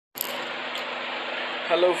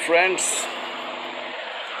Hello, friends.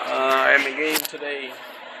 I'm again today,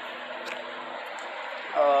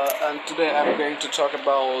 and today I'm going to talk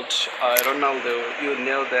about Ronaldo. You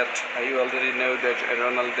already know that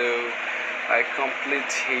Ronaldo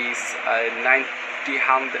complete his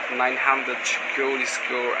 900 goal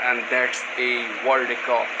score, and that's a world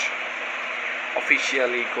record,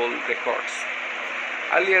 officially goal records.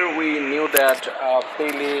 Earlier, we knew that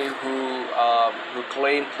Pele, who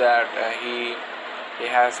claimed that he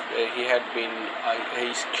had been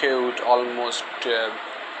he scored almost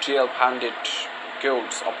 1,200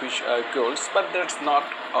 goals, but that's not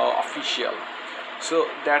official. So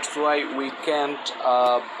that's why we can't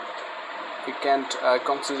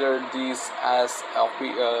consider these as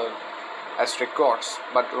records.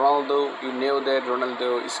 But Ronaldo, you know that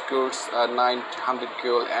Ronaldo scores 900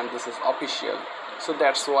 goal, and this is official. So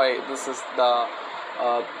that's why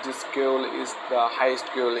this goal is the highest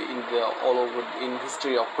goal in the all over in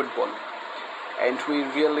history of football. And we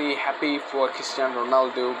really happy for Cristiano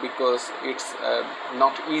Ronaldo because it's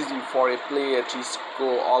not easy for a player to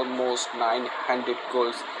score almost 900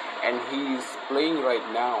 goals, and he is playing right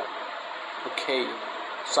now. Okay,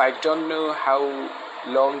 so I don't know how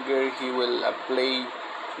longer he will play,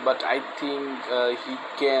 but I think he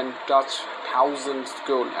can touch thousands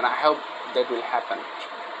goal, and I hope that will happen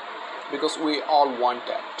because we all want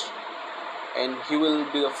that. And he will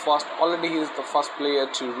be the first. Already, he is the first player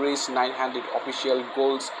to reach 900 official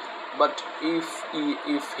goals. But if he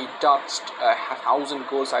touched 1,000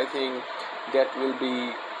 goals, I think that will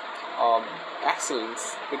be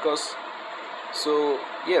excellence because. So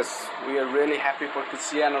yes, we are really happy for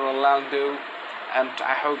Cristiano Ronaldo, and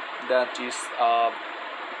I hope that is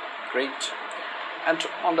great. And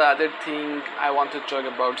on the other thing, I want to talk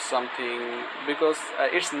about something because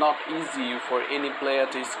it's not easy for any player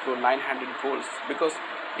to score 900 goals. Because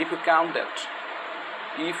if you count that,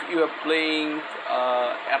 if you are playing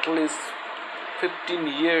at least 15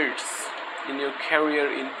 years in your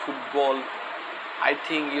career in football, I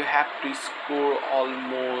think you have to score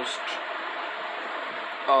almost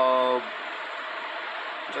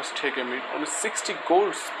just take a minute, almost 60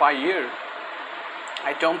 goals per year.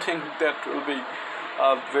 I don't think that will be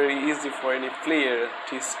very easy for any player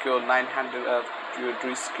to score 900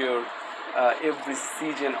 to score every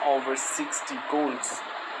season over 60 goals.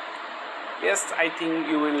 Yes, I think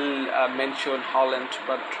you will mention Holland,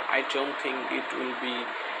 but I don't think it will be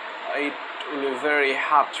very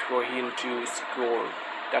hard for him to score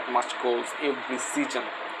that much goals every season,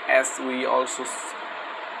 as we also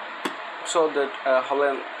saw that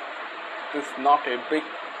Holland is not a big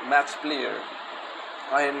match player,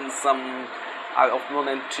 and some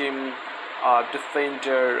opponent team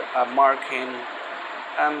defender mark him,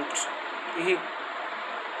 and he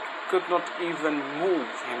could not even move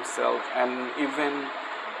himself, and even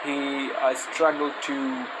he struggled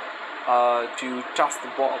to touch the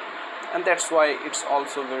ball, and that's why it's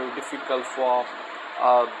also very difficult for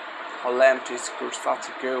Holland to score such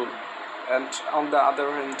a goal. And on the other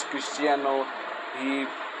hand, Cristiano, I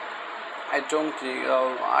don't think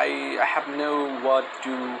I have no word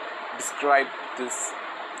to describe this.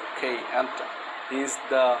 Okay, and he is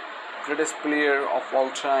the greatest player of all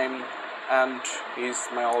time, and he is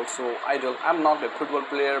my also idol. I'm not a football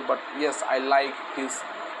player, but yes, I like his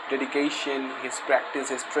dedication, his practice,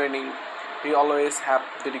 his training. He always have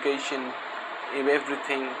dedication in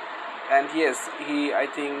everything, and yes, I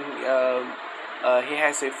think he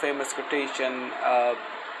has a famous quotation. I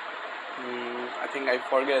think I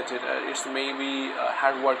forget it. It's maybe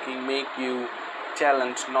hardworking make you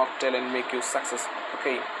talent, not talent make you success.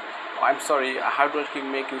 Okay, I'm sorry,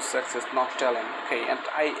 hardworking make you success, not talent. Okay, and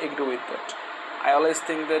I agree with that. I always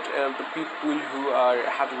think that the people who are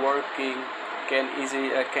hardworking can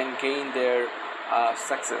gain their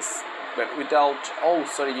success, but without I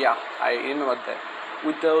remember that.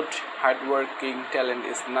 Without hardworking, talent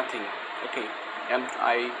is nothing. Okay, and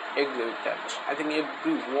I agree with that. I think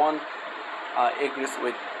everyone agrees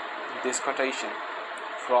with this quotation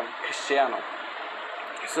from Cristiano.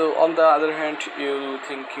 So on the other hand, you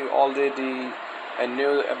think you already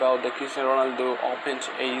know about the Cristiano Ronaldo opened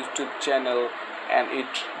a YouTube channel, and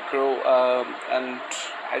it grew, and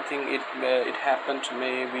I think it happened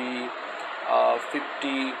maybe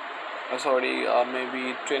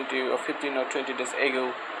maybe 20 or 15 or 20 days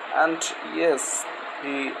ago, and yes,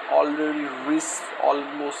 he already reached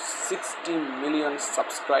almost 60 million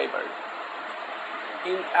subscribers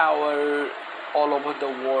in our all over the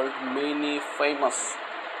world. Many famous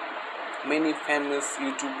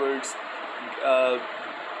YouTubers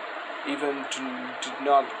even did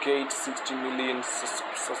not get 60 million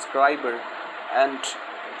subscriber, and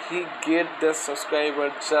he get the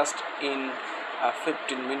subscriber just in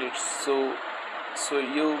 15 minutes. So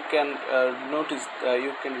you can notice,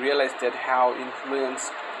 you can realize that how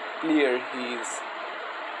influenced player he is.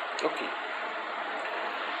 Okay.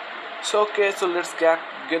 So let's get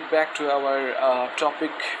back to our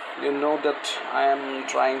topic. You know that I am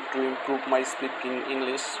trying to improve my speaking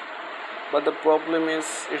English, but the problem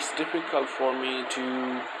is it's difficult for me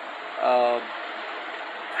uh,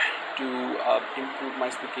 improve my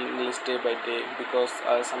speaking English day by day, because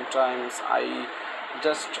sometimes I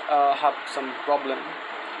just have some problem,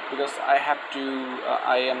 because I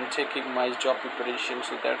am taking my job preparation,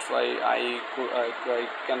 so that's why I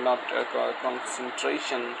cannot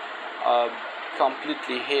concentration uh,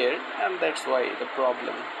 completely here, and that's why the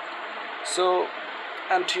problem. So,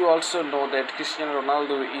 and you also know that Cristiano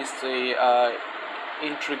Ronaldo is a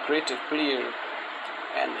integrated player,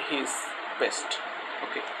 and he's best.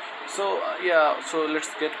 Okay, so yeah, so let's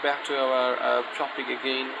get back to our topic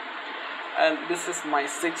again. And this is my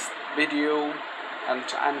 6th video, and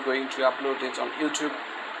I'm going to upload it on YouTube.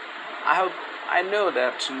 I know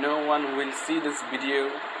that no one will see this video,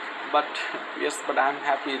 but yes, but I'm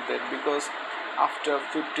happy that, because after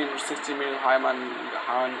 15 or 60 minutes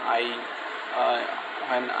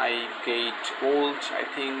when I get old, I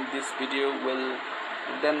think this video will,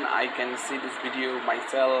 then I can see this video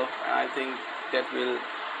myself, and I think that will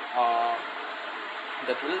uh,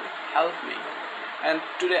 help me. And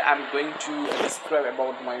today I'm going to describe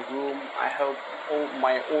about my room. I hope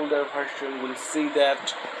my older version will see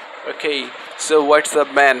that. Okay, so what's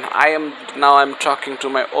up, man? I'm talking to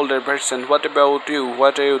my older version. What about you?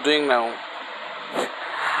 What are you doing now?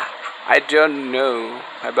 I don't know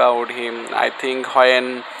about him. I think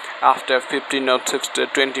when after 15 or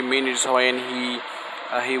 20 minutes, when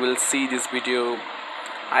he will see this video,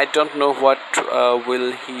 I don't know what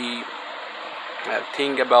will he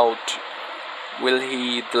think about. Will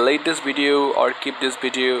he delete this video or keep this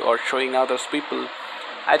video or showing others people?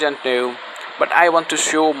 I don't know, but I want to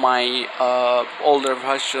show my older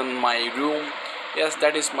version, my room. Yes,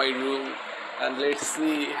 that is my room, and let's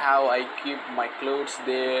see how I keep my clothes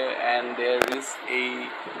there. And there is a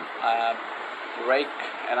uh, rake,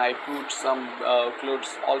 and I put some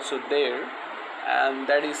clothes also there. And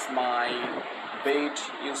that is my bed.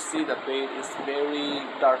 You see, the bed is very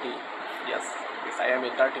dirty. Yes, yes, I am a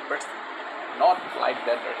dirty person. Not like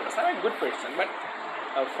that person. I'm a good person, but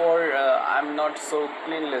I'm not so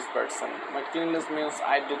cleanless person. My cleanliness means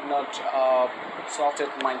I did not sorted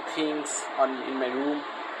my things in my room,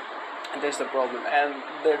 and that's the problem. And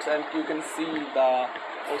you can see the,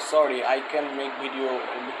 oh sorry, I can make video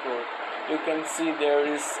before. You can see there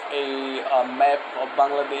is a map of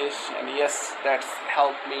Bangladesh, and yes, that's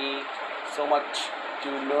helped me so much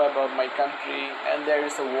to know about my country. And there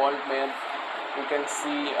is a world map. You can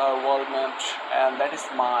see a world map, and that is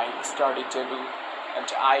my study table. And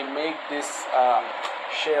I make this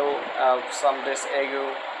shell some days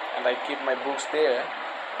ago, and I keep my books there.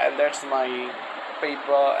 And that's my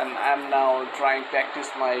paper. And I'm now trying to practice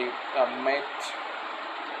my math,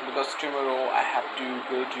 because tomorrow I have to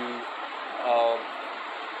go to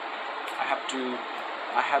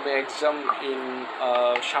I have an exam in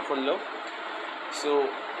Shafallo. So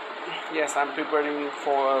yes, I'm preparing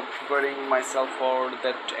myself for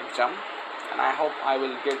that exam, and I hope I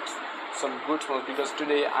will get some good marks, because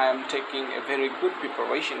today I am taking a very good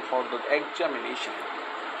preparation for the examination.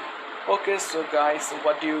 Okay, so guys,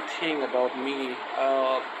 what do you think about me?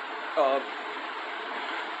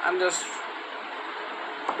 I'm just,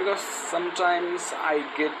 because sometimes I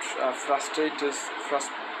get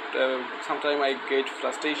sometimes I get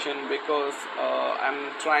frustration, because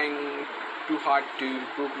I'm trying too hard to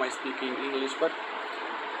improve my speaking English, but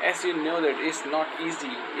as you know that it's not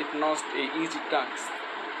easy. It's not a easy task.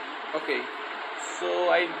 Okay, so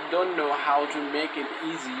I don't know how to make it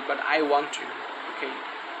easy, but I want to. Okay,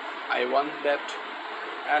 I want that,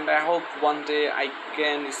 and I hope one day I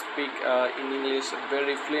can speak in English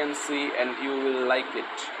very fluently, and you will like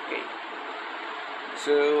it. Okay,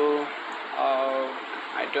 so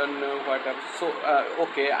I don't know what I'm, so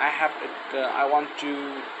okay, I have I want to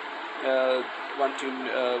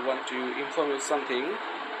inform you something.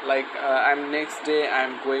 Like I'm next day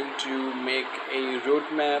I'm going to make a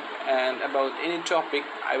roadmap, and about any topic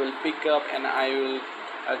I will pick up, and I will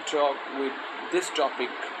talk with this topic.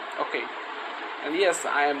 Okay, and yes,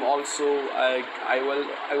 I am also I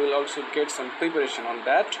will also get some preparation on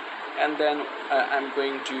that, and then I'm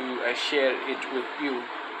going to share it with you.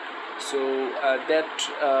 So that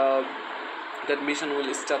mission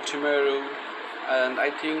will start tomorrow, and I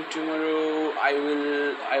think tomorrow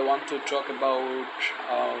I want to talk about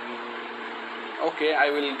Okay, I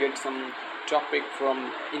will get some topic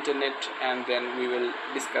from internet and then we will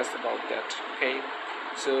discuss about that. Okay,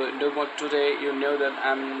 so no more today. You know that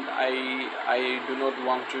I do not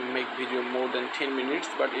want to make video more than 10 minutes,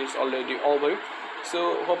 but it's already over.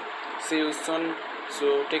 So hope see you soon.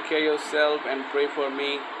 So take care yourself and pray for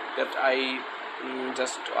me that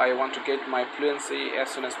I want to get my fluency as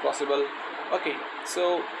soon as possible. Okay,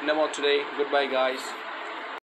 so no more today. Goodbye guys.